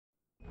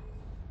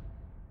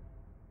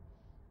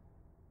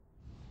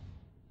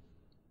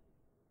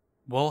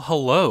Well,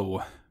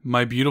 hello,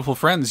 my beautiful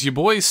friends. Your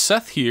boy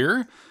Seth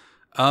here,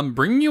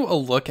 bringing you a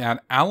look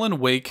at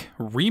Alan Wake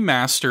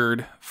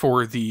Remastered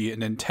for the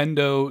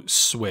Nintendo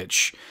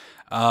Switch.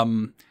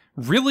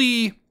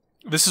 Really,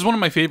 this is one of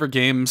my favorite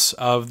games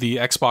of the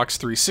Xbox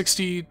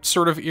 360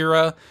 sort of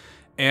era,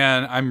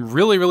 and I'm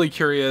really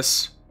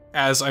curious,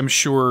 as I'm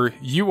sure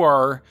you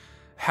are,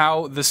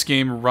 how this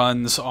game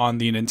runs on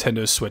the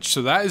Nintendo Switch.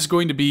 So that is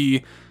going to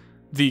be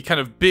the kind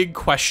of big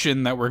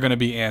question that we're going to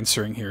be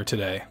answering here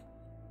today.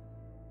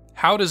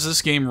 How does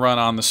this game run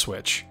on the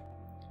Switch?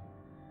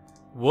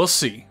 We'll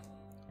see.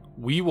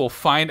 We will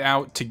find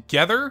out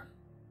together.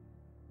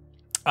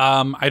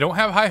 I don't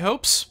have high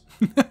hopes.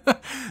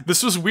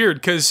 This was weird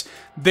because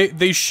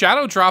they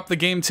shadow dropped the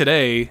game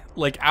today,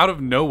 like out of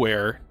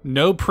nowhere.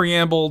 No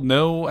preamble,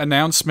 no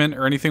announcement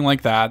or anything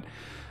like that.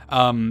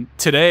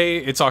 Today,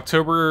 it's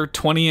October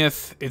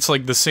 20th. It's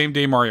like the same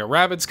day Mario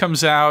Rabbids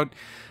comes out.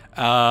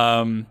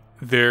 Persona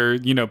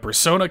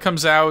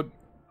comes out.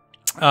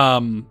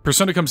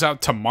 Persona comes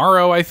out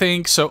tomorrow, I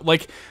think. So,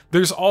 like,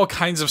 there's all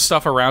kinds of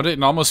stuff around it,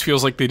 and almost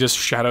feels like they just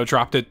shadow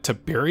dropped it to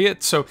bury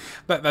it. So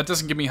that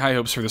doesn't give me high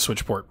hopes for the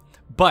Switch port.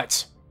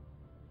 But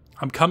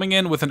I'm coming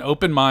in with an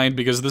open mind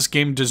because this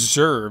game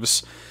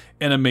deserves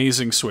an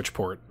amazing Switch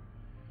port.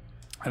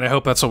 And I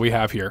hope that's what we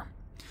have here.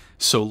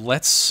 So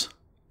let's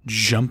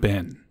jump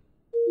in.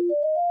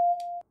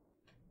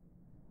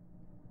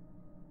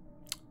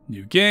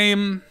 New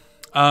game.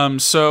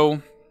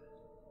 So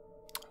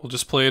we'll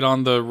just play it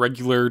on the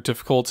regular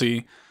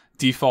difficulty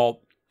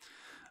default.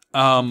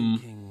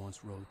 King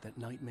once wrote that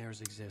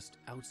nightmares exist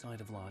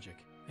outside of logic,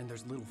 and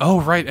there's little.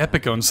 Oh right,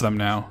 Epic owns them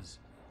now.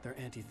 They're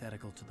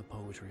antithetical to the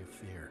poetry of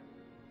fear.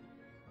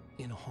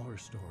 In a horror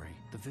story,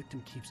 the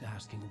victim keeps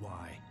asking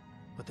why,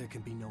 but there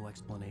can be no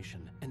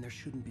explanation, and there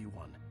shouldn't be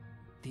one.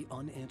 The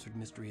unanswered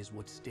mystery is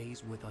what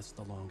stays with us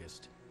the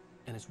longest,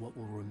 and it's what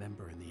we'll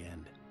remember in the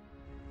end.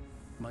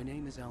 My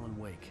name is Alan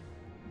Wake.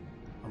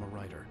 I'm a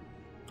writer.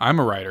 I'm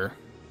a writer.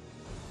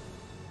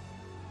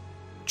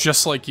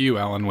 Just like you,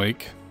 Alan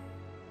Wake.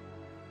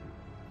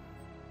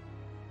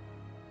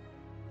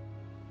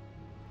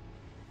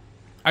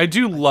 I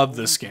do love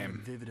this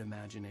game. Vivid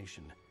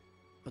imagination,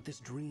 but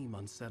this dream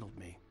unsettled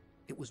me.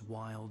 It was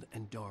wild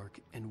and dark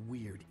and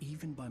weird,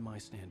 even by my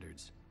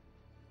standards.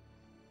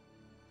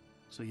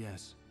 So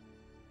yes,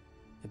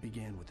 it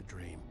began with a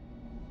dream.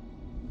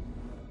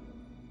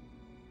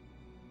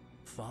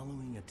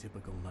 Following a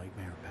typical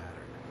nightmare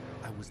pattern,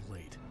 I was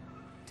late,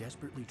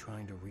 desperately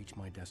trying to reach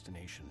my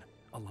destination,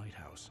 a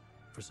lighthouse.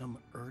 For some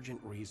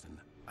urgent reason,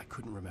 I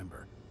couldn't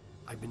remember.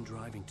 I'd been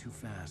driving too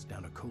fast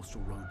down a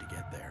coastal road to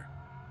get there.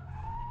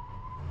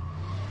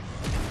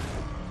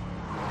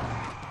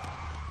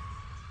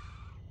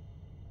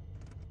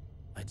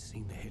 I'd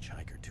seen the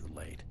hitchhiker too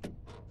late.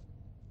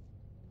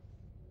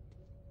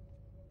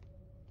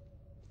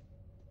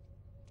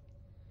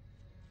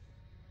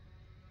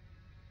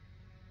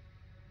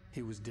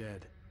 He was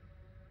dead.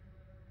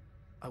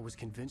 I was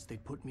convinced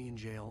they'd put me in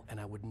jail and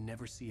I would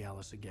never see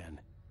Alice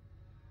again.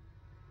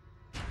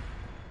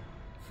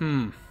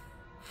 I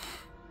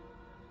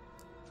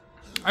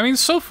mean,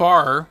 so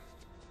far,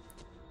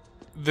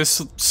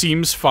 this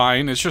seems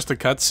fine. It's just a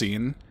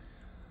cutscene.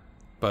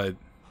 But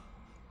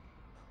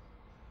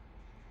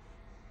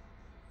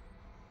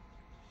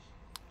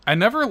I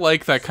never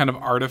like that kind of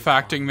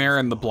artifacting there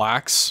in the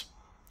blacks.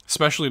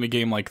 Especially in a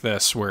game like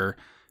this, where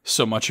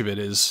so much of it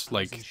is,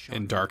 like,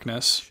 in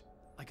darkness.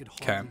 I could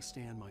hardly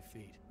stand my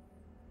feet.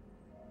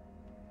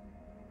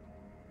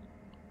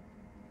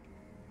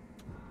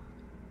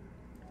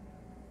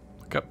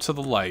 Look up to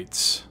the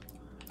lights.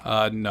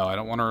 No, I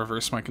don't want to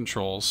reverse my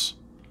controls.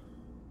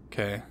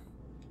 Okay.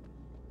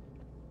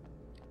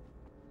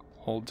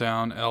 Hold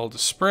down L to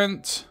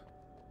sprint.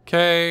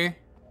 Okay.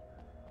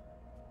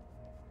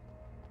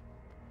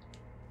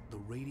 The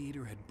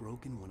radiator had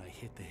broken when I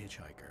hit the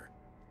hitchhiker.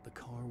 The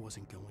car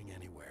wasn't going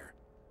anywhere.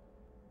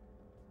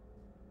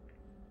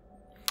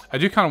 I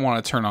do kind of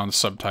want to turn on the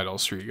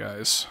subtitles for you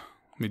guys.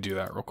 Let me do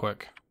that real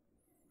quick.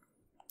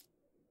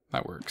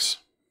 That works.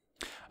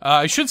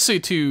 I should say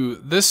too,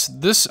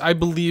 this I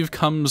believe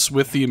comes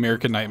with the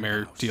American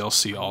Nightmare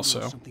DLC also.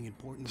 So something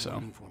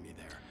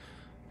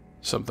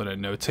to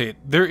notate.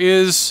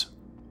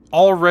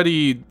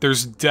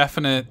 There's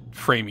definite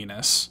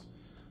framiness.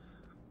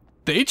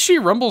 The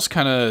HD rumble's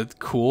kind of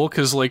cool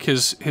because like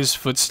his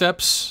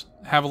footsteps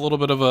have a little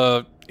bit of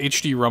a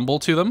HD rumble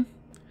to them,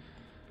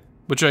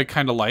 which I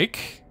kind of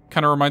like.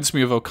 Kind of reminds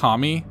me of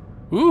Okami.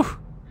 Ooh,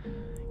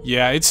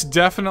 yeah, it's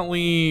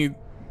definitely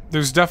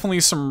there's definitely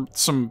some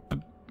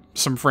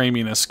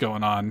framiness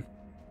going on.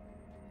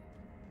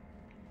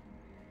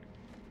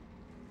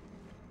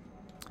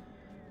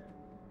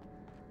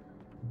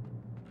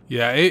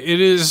 Yeah, it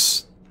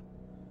is.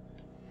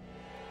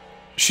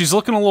 She's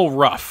looking a little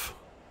rough.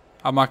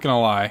 I'm not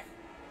gonna lie.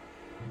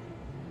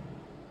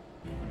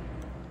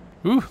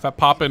 Ooh, that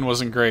pop-in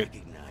wasn't great.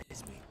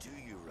 Recognize me, do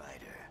you,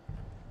 Ryder?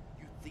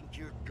 You think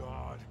you're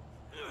God?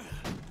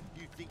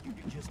 You think you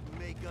can just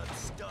make up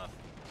stuff?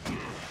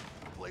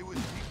 play with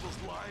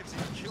people's lives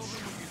and kill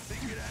them when you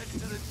think it adds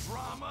to the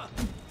drama?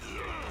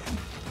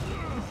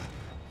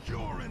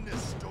 You're in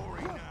this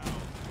story now,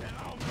 and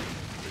I'll make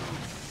you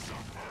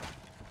suffer.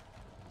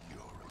 You're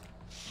a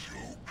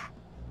joke.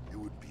 There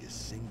would be a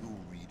single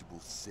readable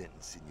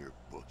sentence in your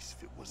books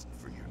if it wasn't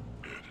for your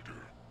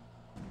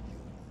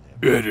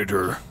editor.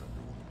 Editor.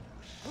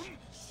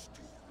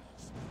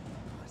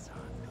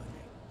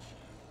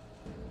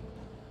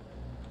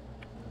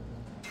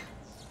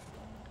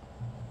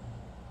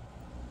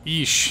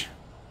 Yeesh.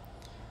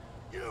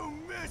 You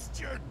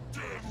missed your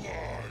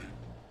deadline.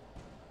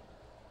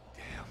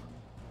 Damn.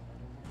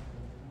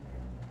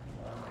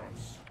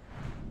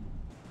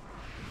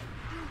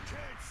 You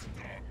can't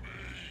stop me.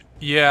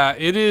 Yeah,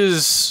 it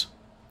is.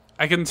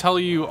 I can tell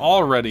you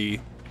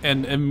already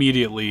and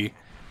immediately,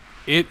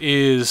 it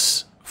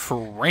is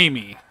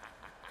framey.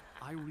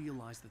 I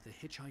realized that the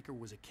hitchhiker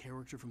was a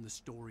character from the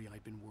story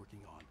I'd been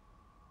working on.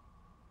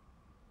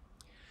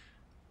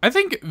 I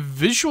think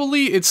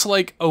visually it's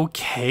like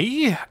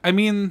okay. I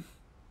mean,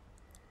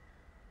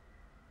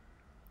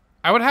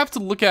 I would have to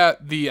look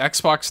at the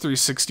Xbox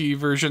 360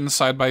 version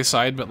side by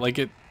side, but like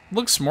it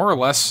looks more or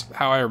less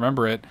how I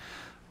remember it.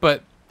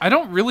 But I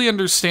don't really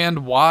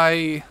understand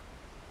why.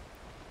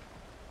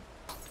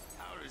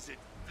 How does it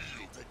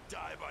feel to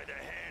die by the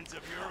hands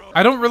of your own?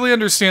 I don't really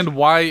understand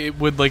why it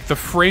would, like, the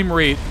frame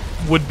rate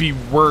would be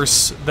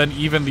worse than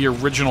even the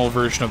original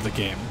version of the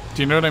game.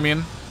 Do you know what I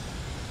mean?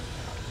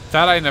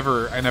 That I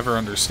never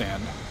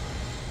understand.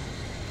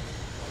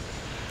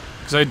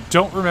 Because I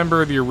don't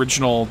remember the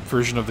original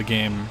version of the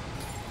game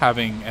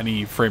having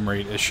any frame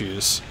rate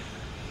issues.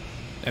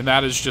 And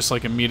that is just,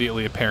 like,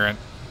 immediately apparent.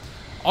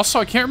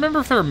 Also, I can't remember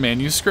if there are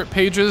manuscript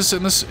pages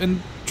in this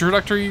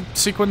introductory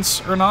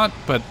sequence or not,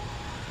 but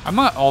I'm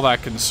not all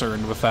that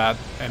concerned with that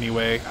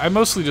anyway. I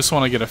mostly just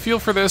want to get a feel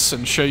for this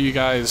and show you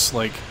guys,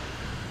 like,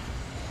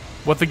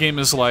 what the game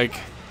is like,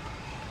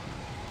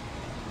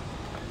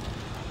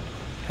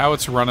 how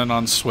it's running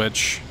on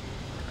Switch.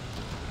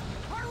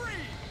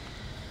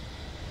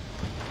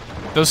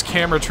 Those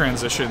camera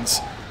transitions,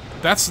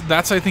 that's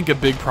I think a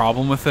big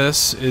problem with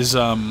this, is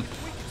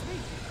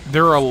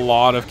there are a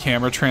lot of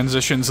camera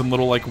transitions and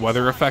little like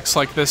weather effects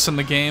like this in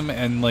the game,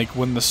 and like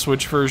when the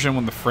Switch version,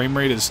 when the frame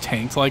rate is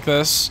tanked like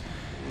this,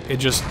 it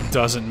just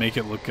doesn't make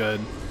it look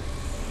good.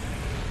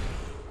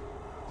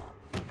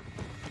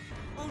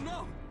 Oh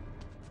no!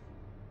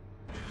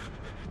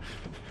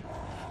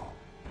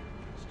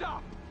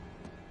 Stop!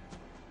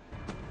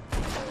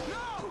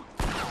 No!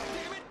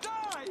 Damn it,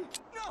 die!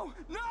 No!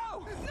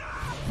 No!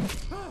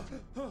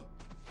 No!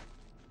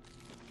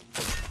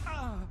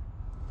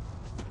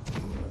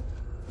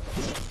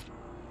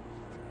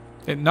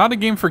 Not a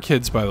game for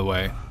kids, by the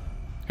way,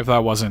 if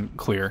that wasn't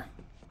clear.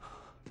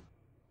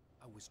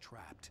 I was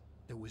trapped.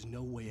 There was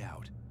no way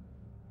out.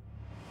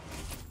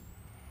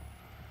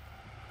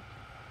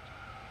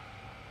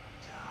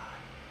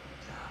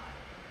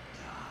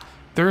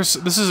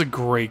 This is a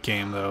great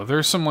game, though.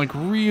 There's some like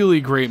really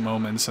great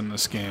moments in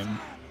this game.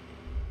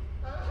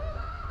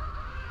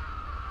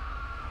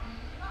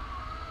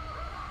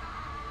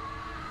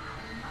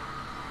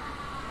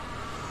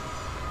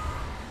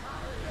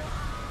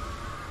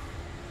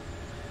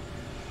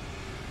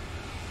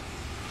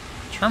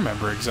 I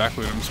remember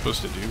exactly what I'm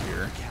supposed to do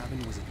here. The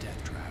cabin was a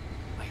death trap.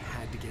 I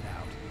had to get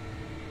out.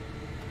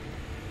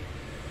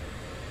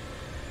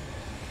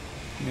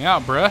 Yeah,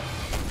 bruh.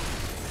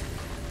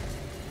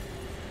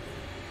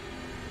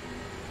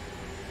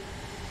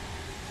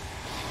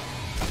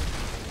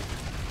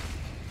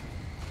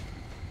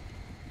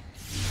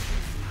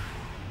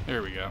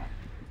 There we go.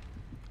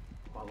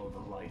 Follow the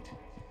light.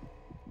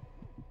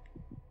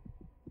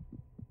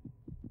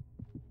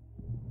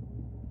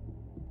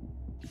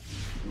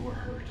 You are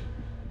hurt.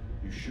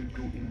 You should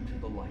go into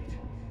the light.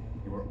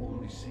 You are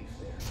only safe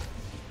there.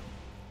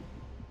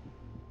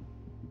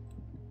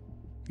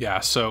 Yeah,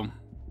 so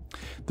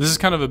this is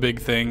kind of a big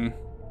thing.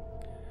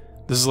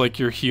 This is like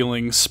your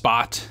healing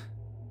spot,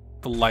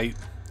 the light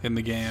in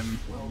the game.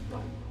 Well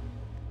done.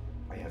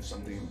 I have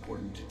something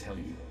important to tell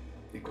you.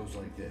 It goes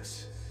like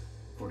this.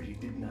 For he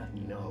did not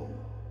know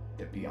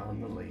that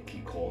beyond the lake he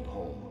called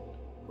home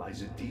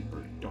lies a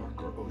deeper,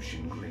 darker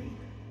ocean green,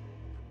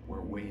 where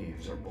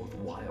waves are both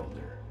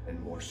wilder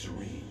and more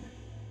serene.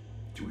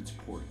 To its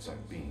ports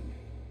I've been.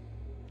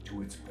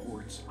 To its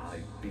ports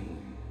I've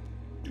been.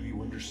 Do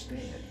you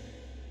understand?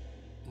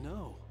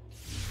 No.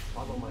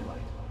 Follow my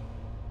light.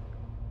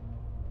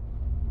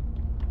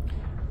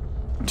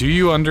 Do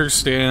you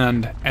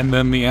understand? And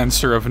then the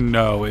answer of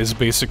no is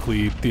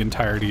basically the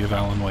entirety of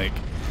Alan Wake.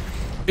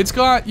 It's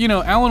got, you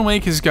know, Alan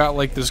Wake has got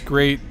like this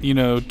great, you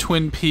know,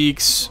 Twin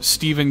Peaks,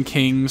 Stephen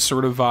King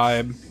sort of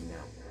vibe.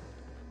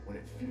 When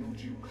it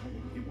feels you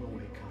coming, it will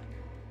wake up.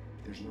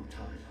 There's no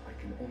time. I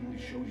can only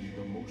show you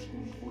the most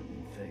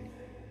important thing.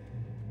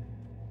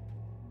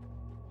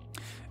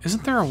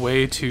 Isn't there a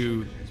way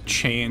to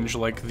change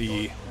like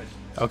the...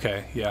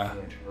 Okay, yeah.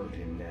 Can't hurt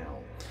him now.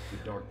 The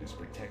darkness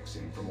protects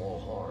him from all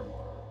harm.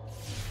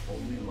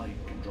 Only light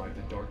can drive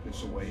the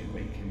darkness away and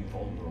make him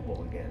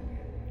vulnerable again.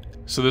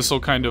 So this will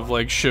kind of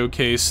like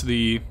showcase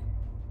the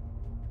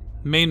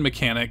main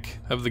mechanic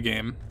of the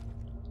game.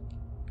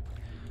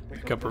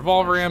 Pick up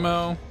revolver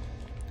ammo.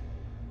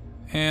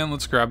 And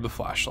let's grab the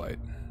flashlight.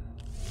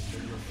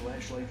 Turn your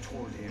flashlight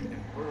toward him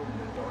and burn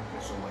the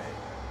darkness away.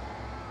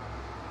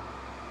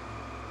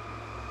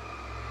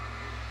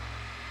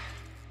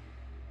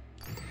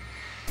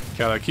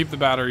 Gotta keep the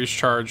batteries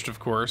charged, of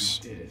course.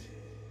 Did it.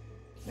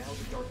 Now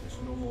the darkness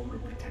no longer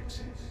protects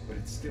him, but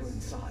it's still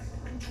inside,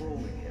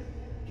 controlling him.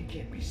 He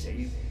can't be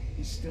saved.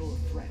 He's still a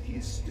threat. He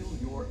is still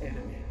your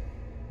enemy.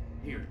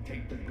 Here,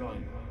 take the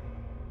gun.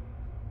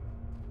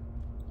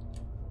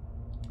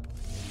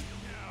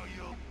 Now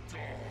you'll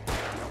die.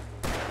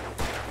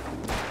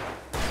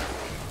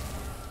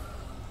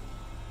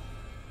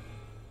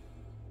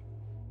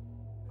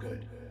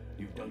 Good.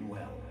 You've done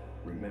well.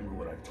 Remember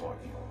what I've taught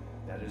you.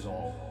 That is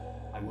all.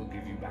 I will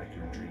give you back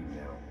your dream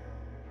now.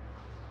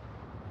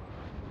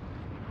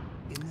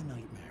 In the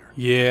nightmare,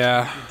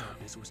 Yeah. the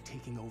darkness was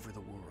taking over the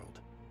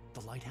world.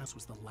 The lighthouse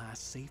was the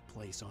last safe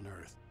place on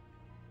Earth.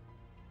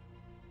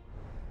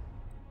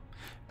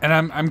 And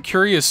I'm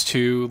curious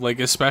too, like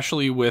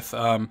especially with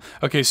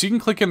okay, so you can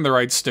click in the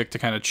right stick to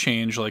kind of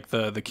change like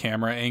the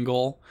camera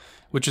angle,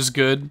 which is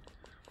good.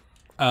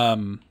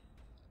 I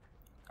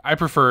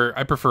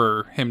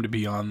prefer him to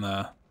be on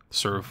the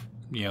sort of,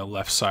 you know,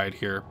 left side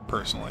here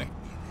personally.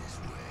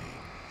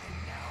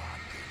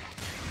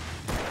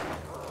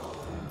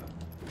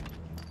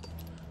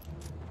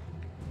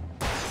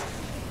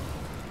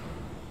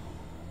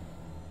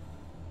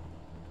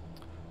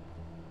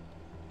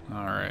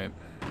 All right.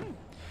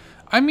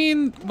 I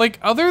mean, like,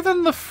 other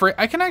than the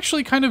I can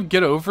actually kind of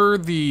get over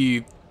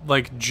the,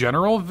 like,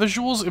 general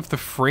visuals if the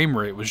frame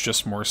rate was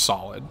just more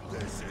solid.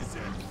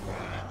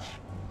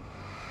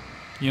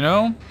 You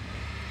know?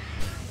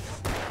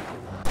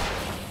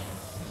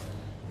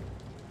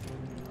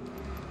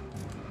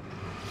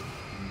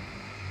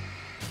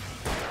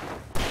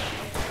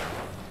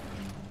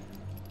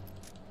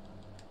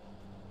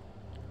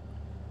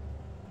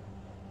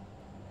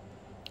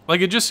 Like,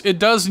 it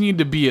does need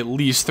to be at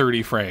least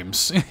 30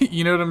 frames.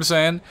 You know what I'm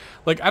saying?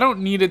 Like, I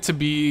don't need it to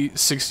be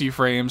 60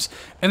 frames.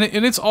 And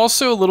it's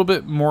also a little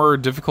bit more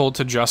difficult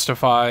to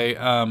justify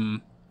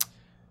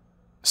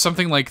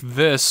something like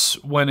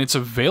this when it's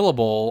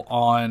available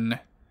on...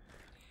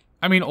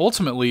 I mean,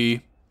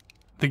 ultimately,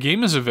 the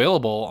game is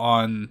available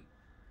on,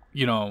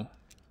 you know,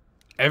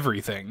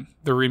 everything.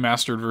 The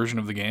remastered version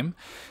of the game.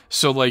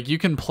 So, like, you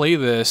can play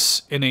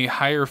this in a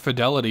higher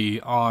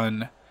fidelity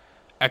on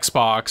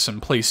Xbox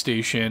and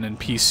PlayStation and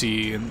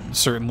PC and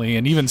certainly,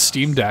 and even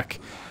Steam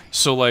Deck.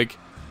 So, like,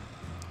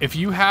 if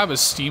you have a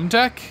Steam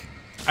Deck,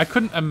 I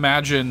couldn't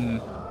imagine...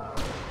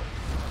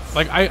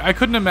 Like, I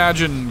couldn't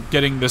imagine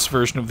getting this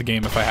version of the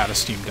game if I had a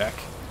Steam Deck.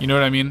 You know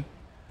what I mean?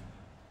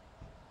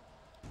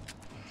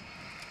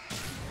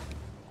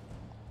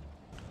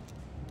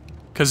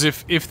 Because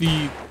if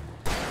the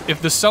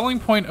selling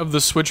point of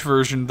the Switch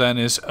version then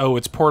is, oh,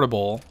 it's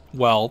portable,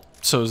 well,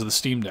 so is the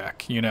Steam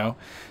Deck, you know?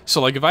 So,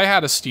 like, if I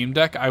had a Steam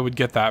Deck, I would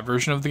get that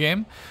version of the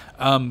game.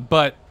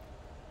 But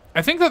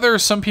I think that there are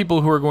some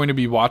people who are going to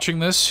be watching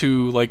this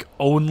who, like,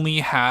 only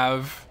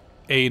have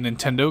a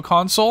Nintendo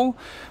console.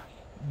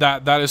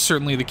 That is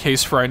certainly the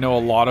case for, I know, a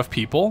lot of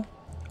people.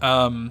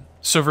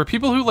 So for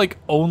people who, like,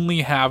 only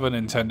have a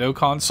Nintendo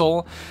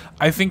console,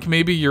 I think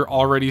maybe you're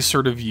already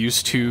sort of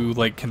used to,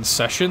 like,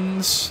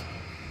 concessions,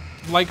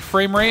 like,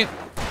 frame rate.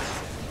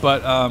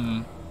 But I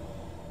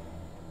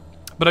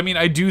mean,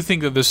 I do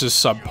think that this is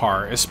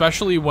subpar,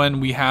 especially when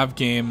we have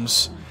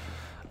games,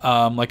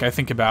 like, I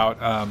think about,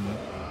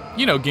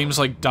 you know, games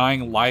like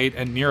Dying Light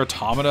and Nier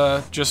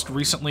Automata just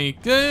recently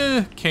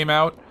came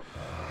out.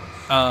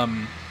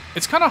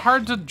 It's kind of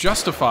hard to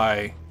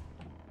justify,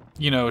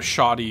 you know,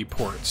 shoddy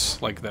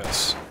ports like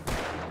this.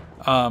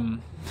 That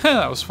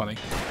was funny.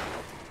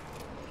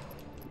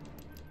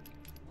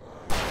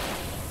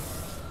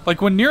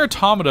 Like, when Nier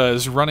Automata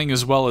is running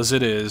as well as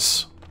it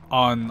is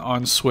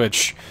on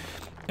Switch,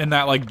 and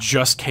that, like,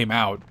 just came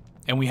out,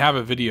 and we have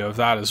a video of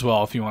that as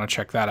well if you want to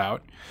check that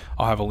out.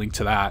 I'll have a link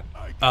to that.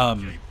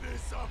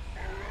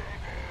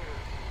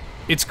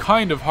 It's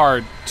kind of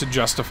hard to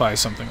justify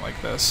something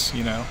like this,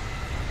 you know?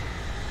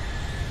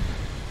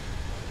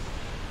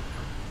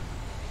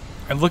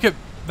 And look at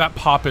that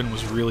pop-in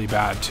was really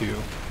bad too.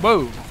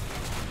 Whoa!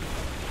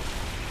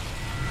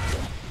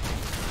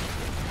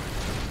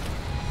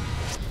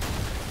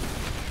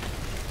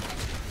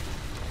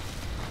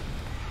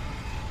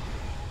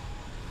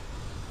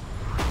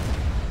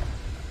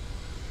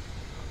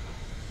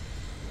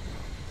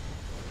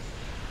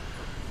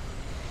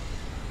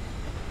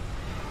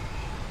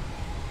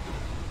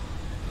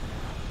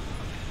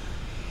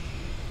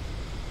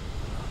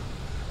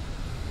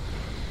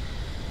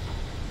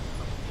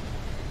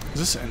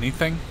 Is this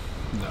anything?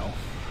 No.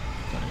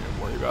 Don't need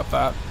to worry about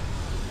that.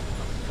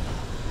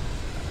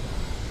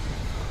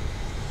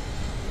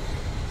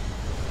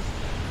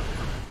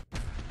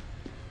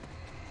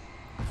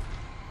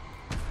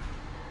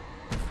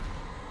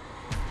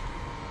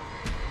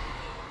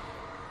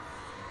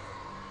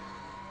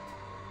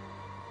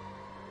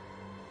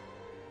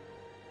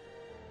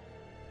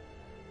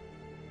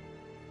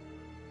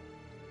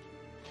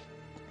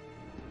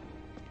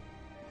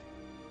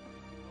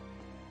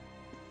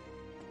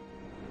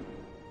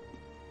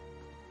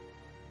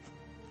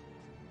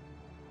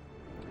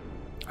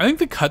 I think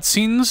the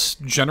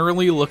cutscenes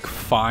generally look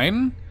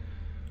fine.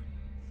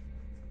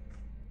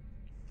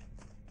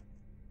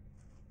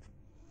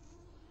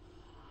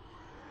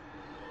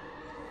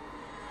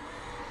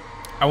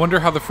 I wonder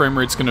how the frame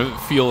rate's gonna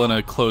feel in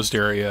a closed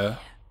area.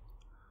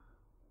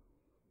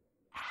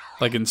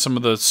 Like in some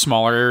of the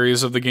smaller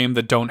areas of the game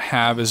that don't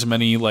have as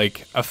many,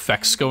 like,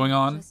 effects going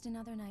on. Just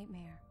another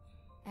nightmare.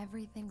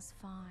 Everything's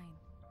fine.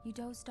 You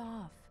dozed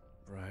off.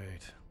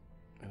 Right.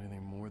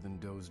 Anything more than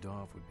dozed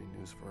off would be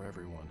news for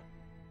everyone.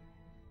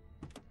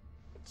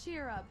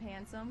 Cheer up,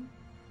 handsome.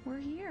 We're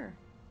here.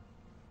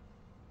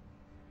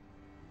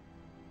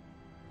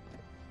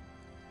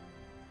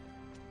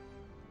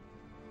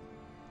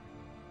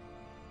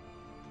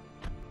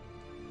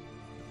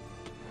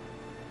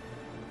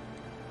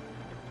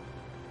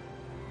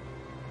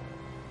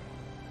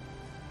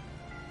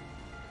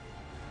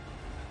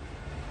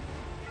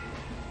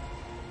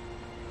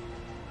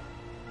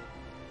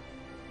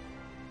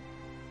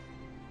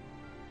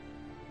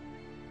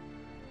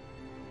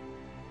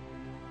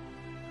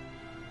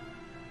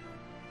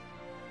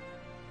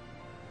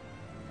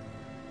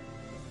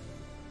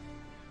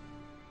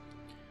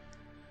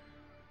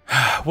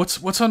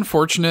 What's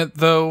unfortunate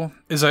though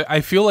is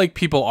I feel like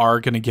people are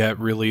gonna get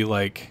really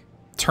like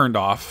turned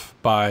off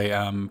by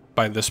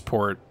this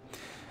port,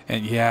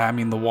 and yeah, I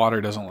mean the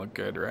water doesn't look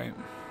good, right?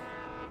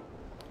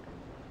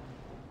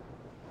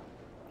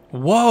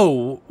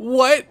 Whoa!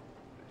 What?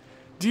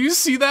 Do you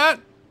see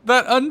that?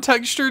 That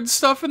untextured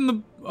stuff in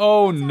the?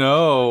 Oh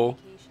no!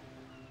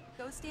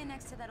 Go stand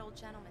next to that old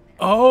gentleman there.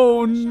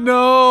 Oh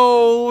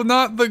no!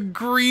 Not the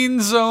green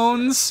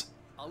zones.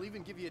 I'll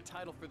even give you a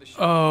title for the show.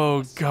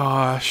 Oh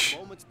gosh.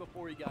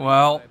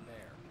 Well,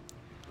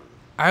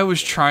 I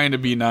was trying to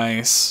be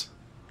nice.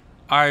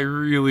 I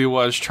really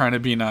was trying to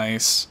be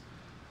nice.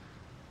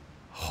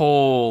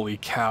 Holy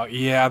cow.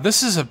 Yeah,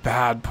 this is a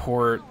bad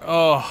port.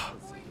 Oh.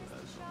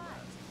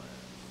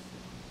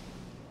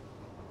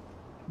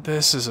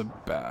 This is a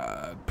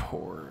bad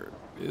port,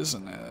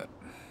 isn't it?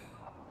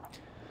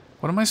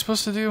 What am I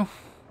supposed to do?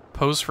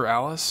 Pose for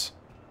Alice?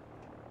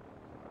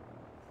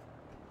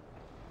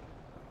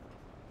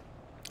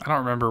 I don't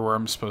remember where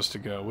I'm supposed to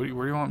go. Where do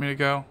you want me to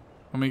go?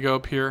 Want me to go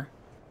up here?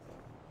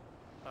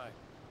 Hi.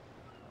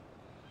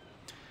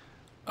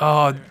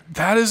 Oh,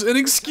 that is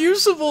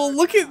inexcusable.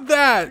 Look at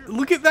that.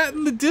 Look at that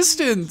in the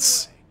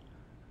distance.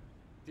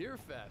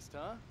 Deerfest,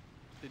 huh?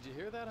 Did you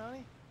hear that,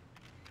 honey?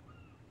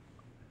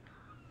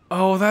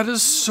 Oh, that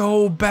is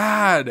so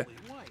bad.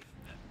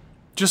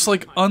 Just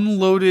like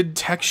unloaded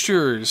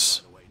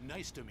textures.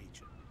 Nice to meet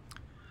you.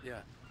 Yeah,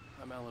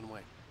 I'm Alan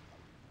Wake.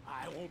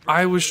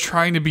 I was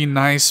trying to be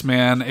nice,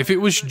 man. If it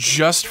was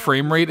just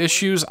frame rate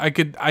issues, I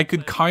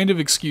could kind of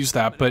excuse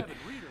that, but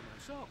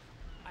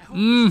I hope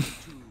this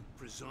isn't too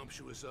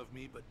presumptuous of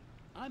me, but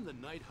I'm the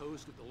night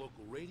host at the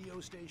local radio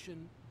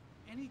station.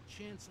 Any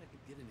chance I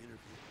could get an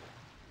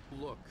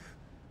interview? Look,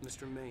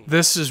 Mr. Maine.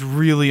 this is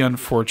really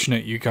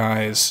unfortunate, you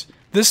guys.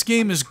 This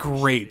game is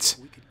great.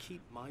 We could keep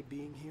my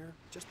being here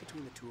just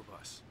between the two of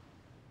us.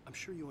 I'm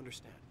sure you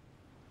understand.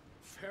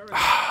 Fair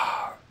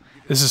enough.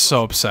 This is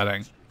so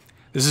upsetting.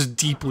 This is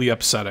deeply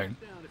upsetting.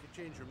 Down if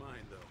you change your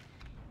mind, though.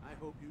 I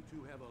hope you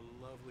two have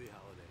a lovely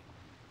holiday.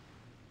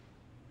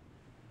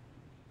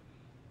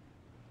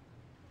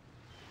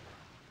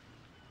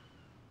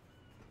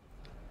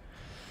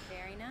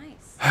 Very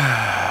nice.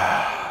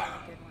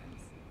 Good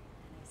ones.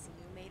 And I see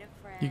you made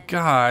a friend. You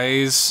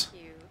guys.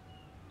 Cute.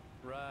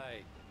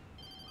 Right.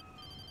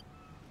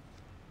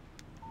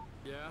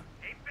 Yeah?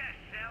 Hey,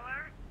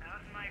 bestseller,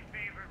 how's my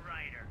favorite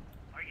writer?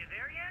 Are you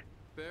there yet?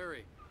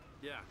 Barry.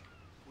 Yeah.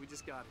 We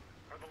just got here.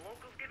 Are the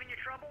locals giving you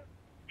trouble?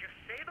 Just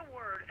say the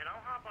word and I'll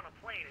hop on a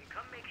plane and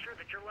come make sure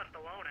that you're left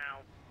alone,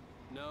 Al.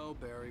 No,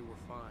 Barry, we're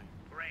fine.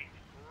 Great,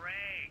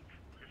 great.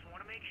 Just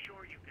want to make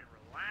sure you can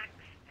relax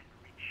and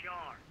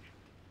recharge.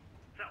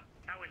 So,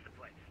 how is the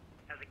place?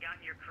 Has it gotten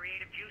your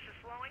creative juices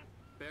flowing?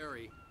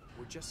 Barry,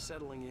 we're just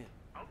settling in.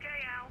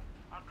 Okay, Al.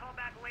 I'll call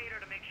back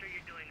later to make sure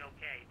you're doing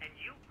okay. And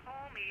you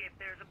call me if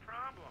there's a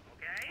problem,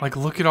 okay? Like,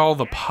 look at all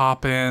the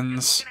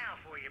pop-ins. Looking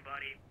out for you,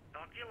 buddy.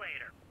 Talk to you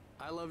later.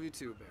 I love you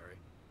too, Barry.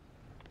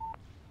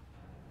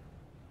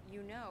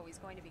 You know he's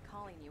going to be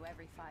calling you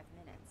every 5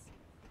 minutes.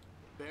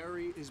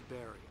 Barry is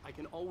Barry. I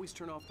can always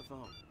turn off the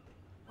phone.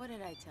 What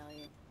did I tell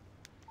you?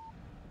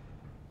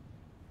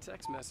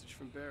 Text message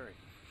from Barry.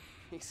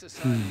 He says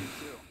hi to you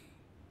too.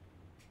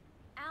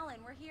 Alan,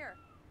 we're here.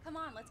 Come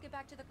on, let's get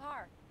back to the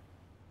car.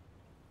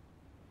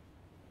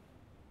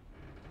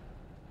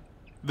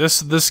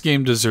 This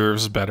game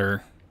deserves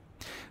better.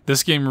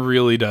 This game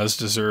really does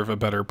deserve a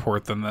better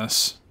port than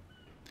this.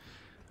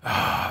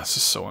 Ah, this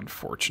is so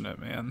unfortunate,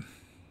 man.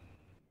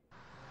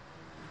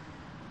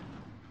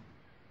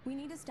 We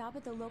need to stop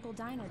at the local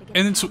diner to get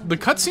And it's, the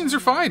cutscenes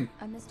are fine.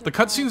 The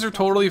cutscenes are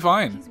totally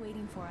fine. He's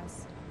waiting for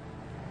us.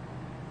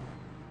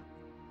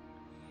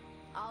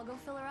 I'll go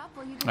fill her up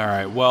while you All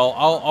right. Well,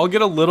 I'll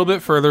get a little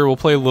bit further. We'll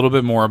play a little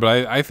bit more,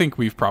 but I think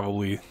we've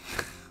probably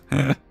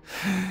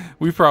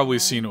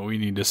seen what we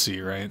need to see,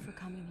 right? for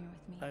coming here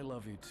with me. I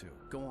love you too.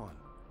 Go on.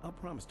 I'll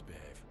promise to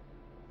behave.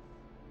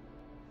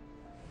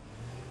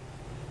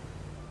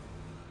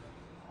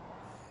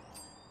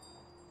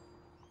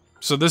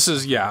 So this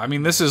is, yeah, I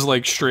mean, this is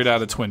like straight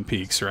out of Twin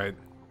Peaks, right?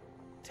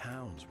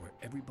 Towns where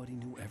everybody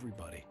knew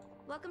everybody.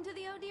 Welcome to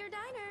the Oh Dear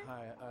Diner.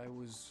 Hi, I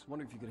was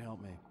wondering if you could help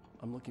me.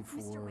 I'm looking for...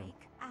 Mr.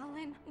 Wake.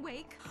 Alan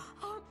Wake.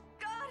 Oh,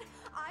 God!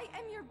 I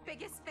am your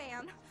biggest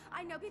fan.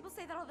 I know people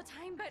say that all the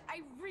time, but I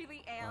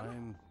really am.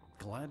 I'm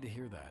glad to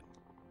hear that.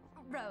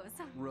 Rose.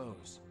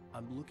 Rose,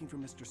 I'm looking for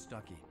Mr.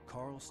 Stuckey.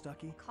 Carl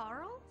Stuckey?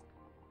 Carl?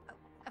 Oh,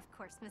 of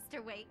course,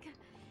 Mr. Wake.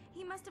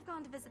 He must have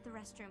gone to visit the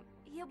restroom.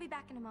 He'll be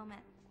back in a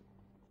moment.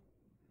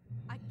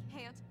 I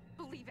can't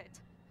believe it.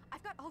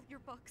 I've got all your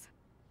books.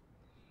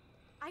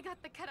 I got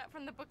the cutout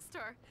from the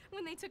bookstore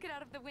when they took it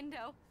out of the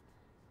window.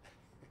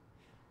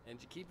 And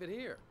you keep it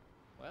here.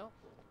 Well,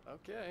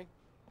 okay.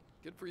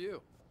 Good for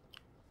you.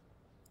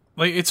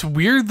 Like, it's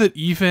weird that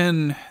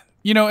even,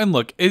 you know, and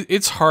look,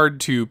 it's hard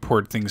to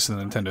port things to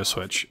the Nintendo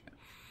Switch.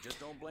 Just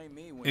don't blame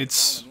me when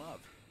It's you fall in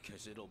love,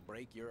 because it'll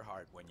break your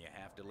heart when you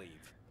have to leave.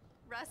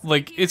 Rusty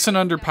like, it's an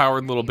here is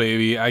underpowered no little excuse.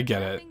 baby, I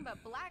get it. Nothing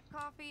but black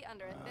coffee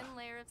under a thin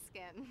layer of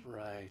skin.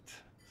 Right.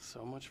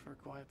 So much for a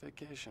quiet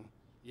vacation.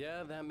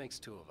 Yeah, that makes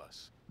two of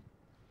us.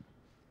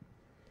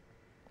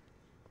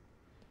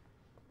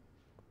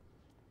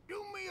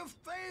 Do me a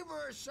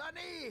favor,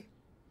 Sonny.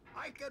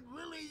 I could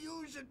really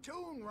use a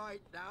tune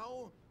right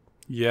now.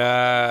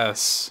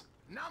 Yes.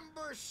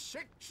 Number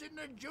 6 in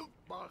the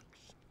jukebox.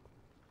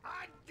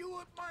 I'd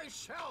do it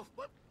myself,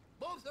 but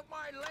both of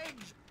my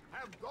legs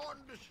have gone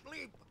to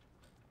sleep.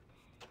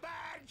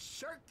 Bad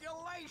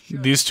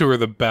circulation. These two are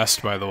the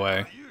best, by the way.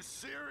 Are you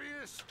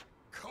serious?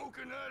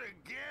 Coconut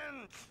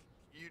again?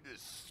 You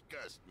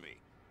disgust me.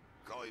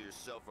 Call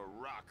yourself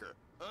a rocker.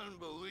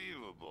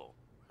 Unbelievable.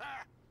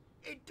 Ha!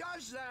 It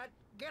does that.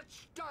 Get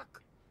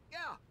stuck.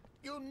 Yeah,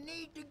 you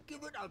need to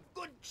give it a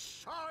good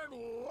solid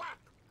whack.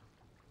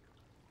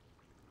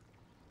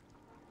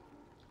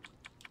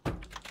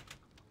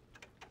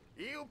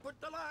 You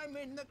put the lime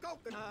in the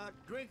coconut.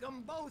 Drink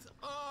them both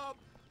up.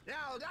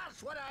 Now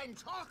that's what I'm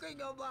talking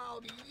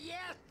about.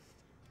 Yes.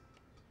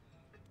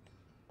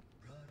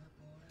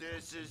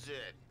 This is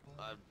it.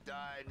 I've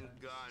died and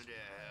gone to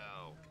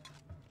hell.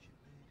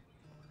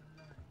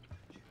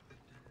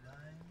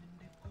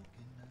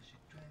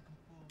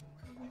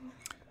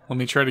 Let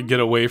me try to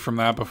get away from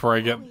that before I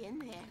get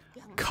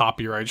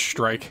copyright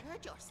strike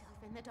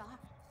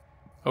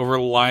over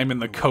lime in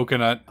the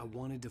coconut. I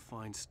wanted to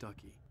find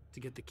Stuckey, to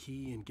get the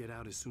key and get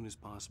out as soon as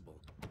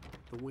possible.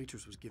 The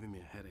waitress was giving me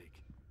a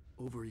headache.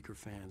 Overeager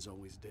fans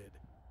always did.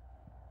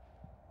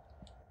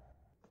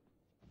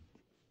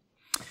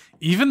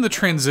 Even the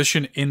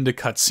transition into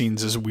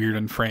cutscenes is weird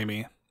and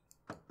framey.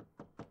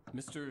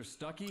 Mr.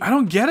 Stuckey? I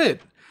don't get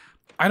it.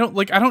 I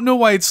don't know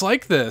why it's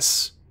like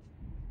this.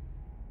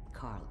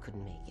 Carl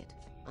couldn't make it.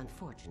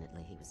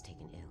 Unfortunately, he was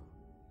taken ill.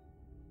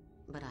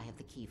 But I have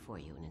the key for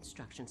you and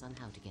instructions on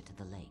how to get to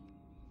the lake.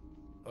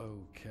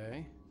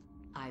 Okay.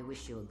 I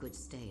wish you a good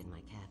stay in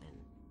my cabin.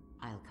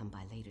 I'll come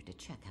by later to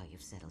check how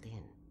you've settled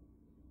in.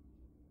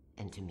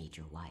 And to meet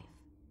your wife.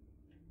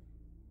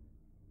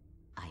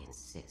 I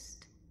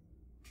insist.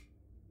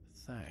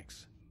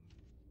 Thanks.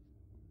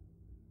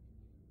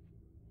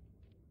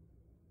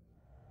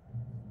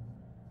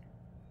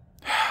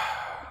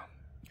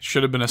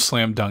 Should have been a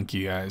slam dunk,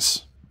 you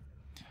guys.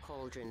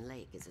 Cauldron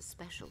Lake is a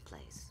special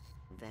place.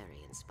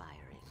 Very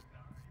inspiring.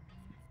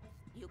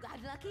 You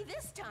got lucky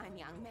this time,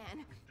 young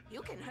man.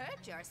 You can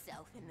hurt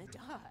yourself in the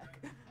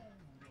dark.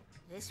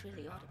 This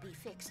really ought to be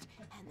fixed,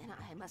 and then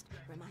I must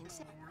remind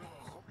Sarah.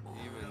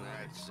 Even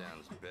that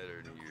sounds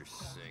better than your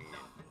singing.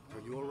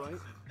 Are you alright?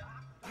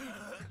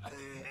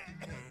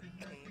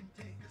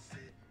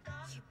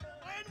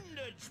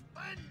 Splendid,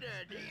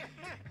 splendid.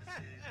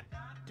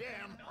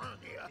 Damn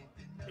hernia.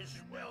 It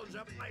swells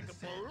up like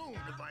a balloon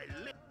if I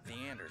lift. The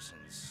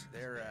Andersons,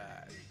 they're,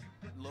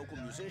 local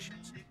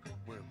musicians.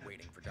 We're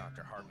waiting for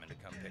Dr. Hartman to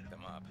come pick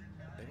them up.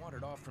 They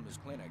wandered off from his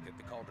clinic at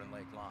the Cauldron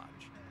Lake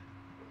Lodge.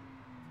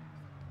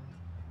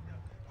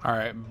 All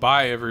right,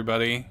 bye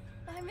everybody.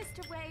 Bye,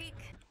 Mr.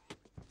 Wake.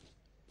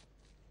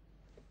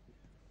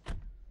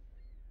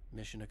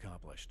 Mission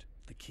accomplished.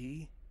 The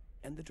key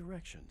and the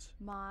directions.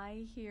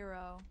 My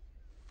hero.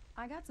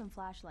 I got some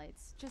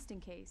flashlights, just in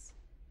case.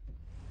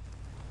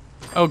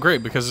 Oh,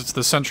 great, because it's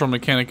the central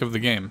mechanic of the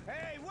game.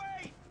 Hey,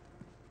 wait!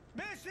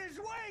 Mrs.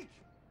 Wake!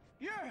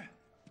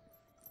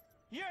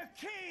 Your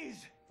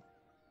keys!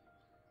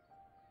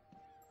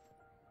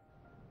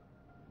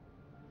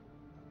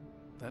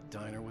 That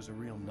diner was a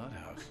real nut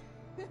house.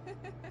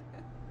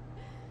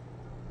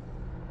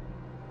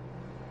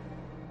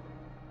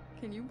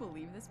 Can you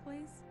believe this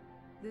place?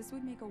 This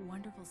would make a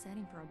wonderful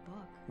setting for a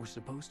book. We're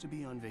supposed to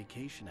be on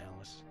vacation,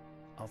 Alice.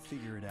 I'll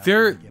figure it out.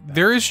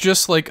 There is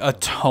just like a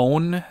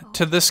tone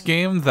to this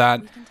game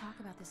that We can talk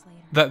about this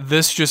later. that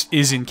this just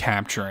isn't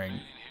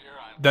capturing.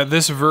 That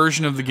this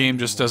version of the game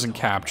just doesn't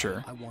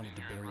capture. I wanted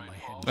to bury my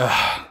head.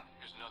 Ugh.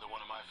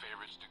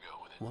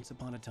 Once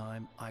upon a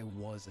time, I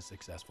was a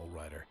successful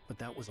writer, but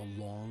that was a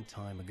long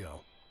time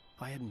ago.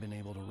 I hadn't been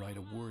able to write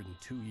a word in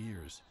 2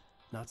 years,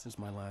 not since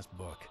my last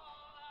book.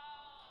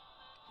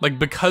 Like,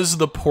 because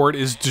the port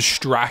is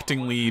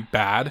distractingly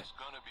bad,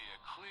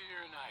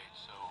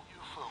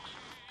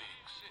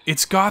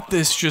 it's got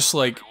this just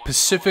like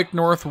Pacific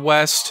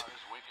Northwest,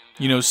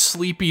 you know,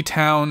 sleepy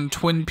town,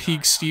 Twin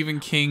Peaks, Stephen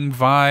King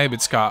vibe.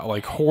 It's got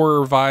like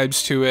horror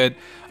vibes to it.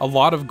 A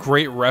lot of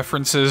great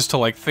references to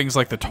like things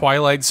like the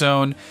Twilight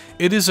Zone.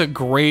 It is a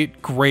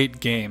great, great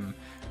game.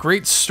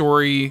 Great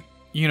story.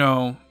 You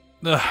know,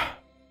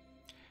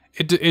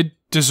 it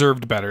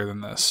deserved better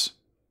than this.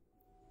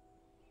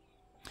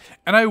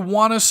 And I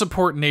want to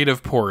support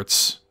native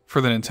ports for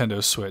the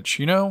Nintendo Switch,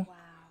 you know? Wow.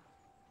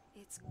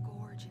 It's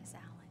gorgeous,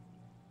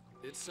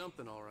 Alan. It's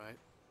something, all right.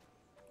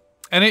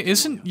 And it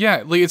isn't,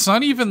 yeah, like it's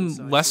not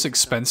even less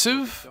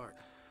expensive.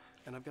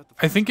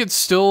 I think it's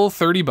still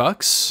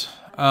 $30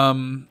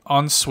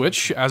 on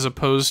Switch as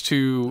opposed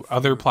to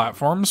other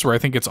platforms where I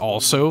think it's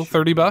also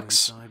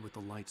 $30.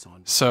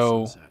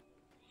 So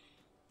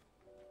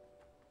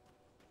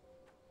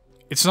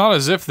it's not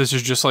as if this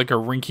is just like a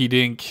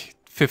rinky-dink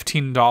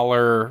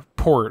 $15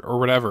 port or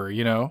whatever,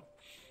 you know?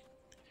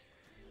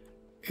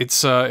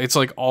 It's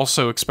like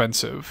also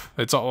expensive.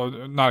 It's all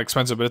not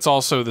expensive, but it's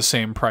also the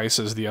same price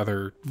as the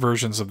other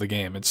versions of the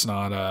game. It's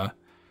not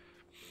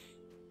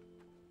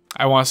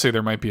I want to say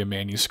there might be a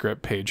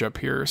manuscript page up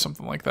here or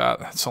something like that.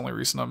 That's the only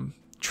reason I'm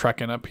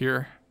trekking up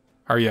here.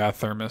 Or yeah,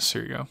 Thermos,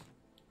 here you go.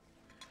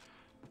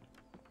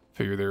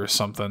 Figure there was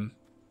something.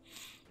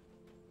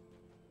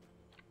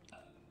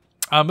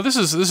 But this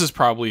is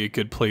probably a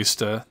good place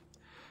to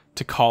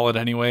call it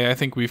anyway. I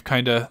think we've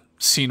kind of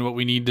seen what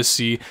we need to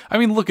see. I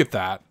mean, look at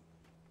that.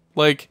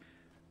 Like,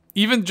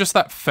 even just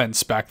that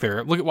fence back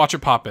there. Watch it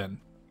pop in.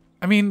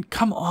 I mean,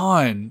 come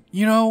on,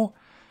 you know?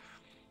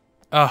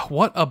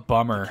 What a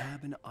bummer. The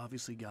cabin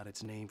obviously got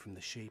its name from the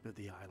shape of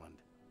the island.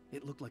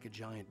 It looked like a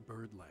giant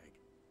bird leg.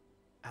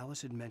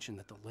 Alice had mentioned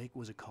that the lake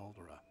was a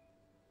caldera.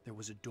 There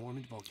was a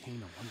dormant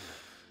volcano under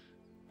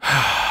it.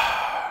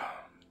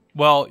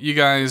 Well, you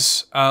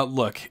guys,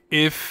 look,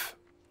 if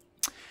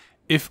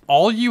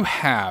all you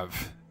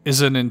have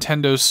is a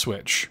Nintendo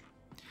Switch,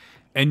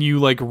 and you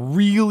like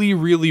really,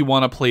 really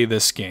want to play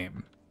this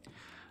game,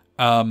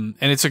 and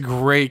it's a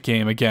great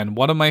game, again,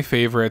 one of my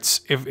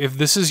favorites. If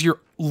this is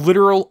your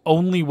literal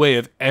only way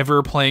of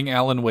ever playing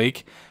Alan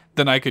Wake,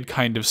 then I could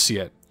kind of see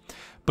it.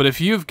 But if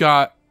you've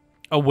got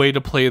a way to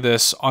play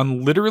this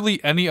on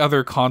literally any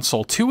other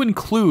console, to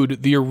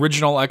include the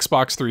original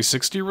Xbox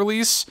 360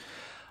 release,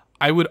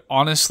 I would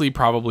honestly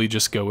probably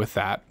just go with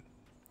that.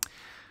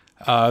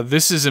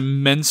 This is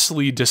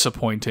immensely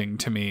disappointing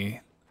to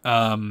me.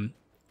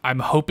 I'm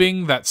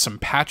hoping that some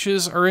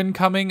patches are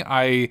incoming.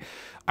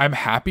 I'm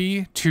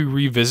happy to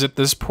revisit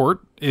this port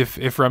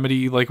if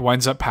Remedy like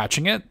winds up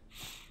patching it.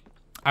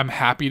 I'm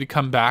happy to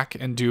come back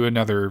and do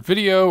another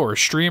video or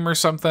stream or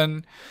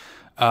something,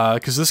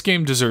 because this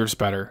game deserves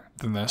better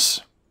than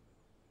this.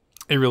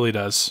 It really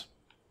does.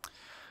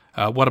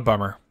 What a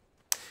bummer.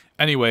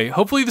 Anyway,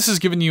 hopefully this has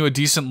given you a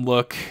decent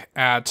look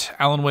at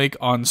Alan Wake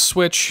on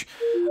Switch.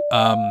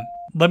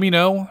 Let me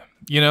know,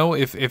 you know,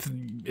 if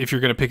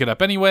you're going to pick it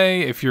up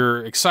anyway, if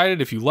you're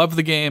excited, if you love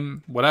the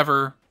game,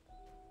 whatever.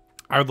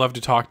 I would love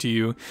to talk to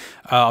you.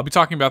 I'll be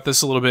talking about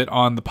this a little bit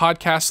on the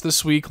podcast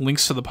this week.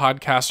 Links to the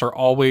podcast are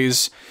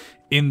always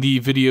in the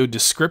video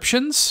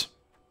descriptions.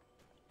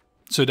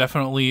 So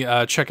definitely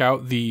check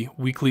out the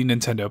weekly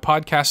Nintendo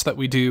podcast that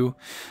we do.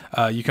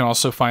 You can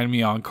also find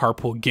me on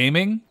Carpool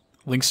Gaming.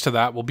 Links to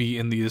that will be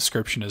in the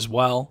description as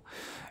well.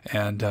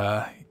 And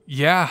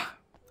yeah.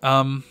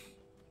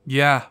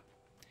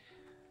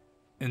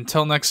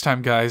 Until next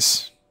time,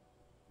 guys.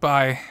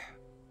 Bye.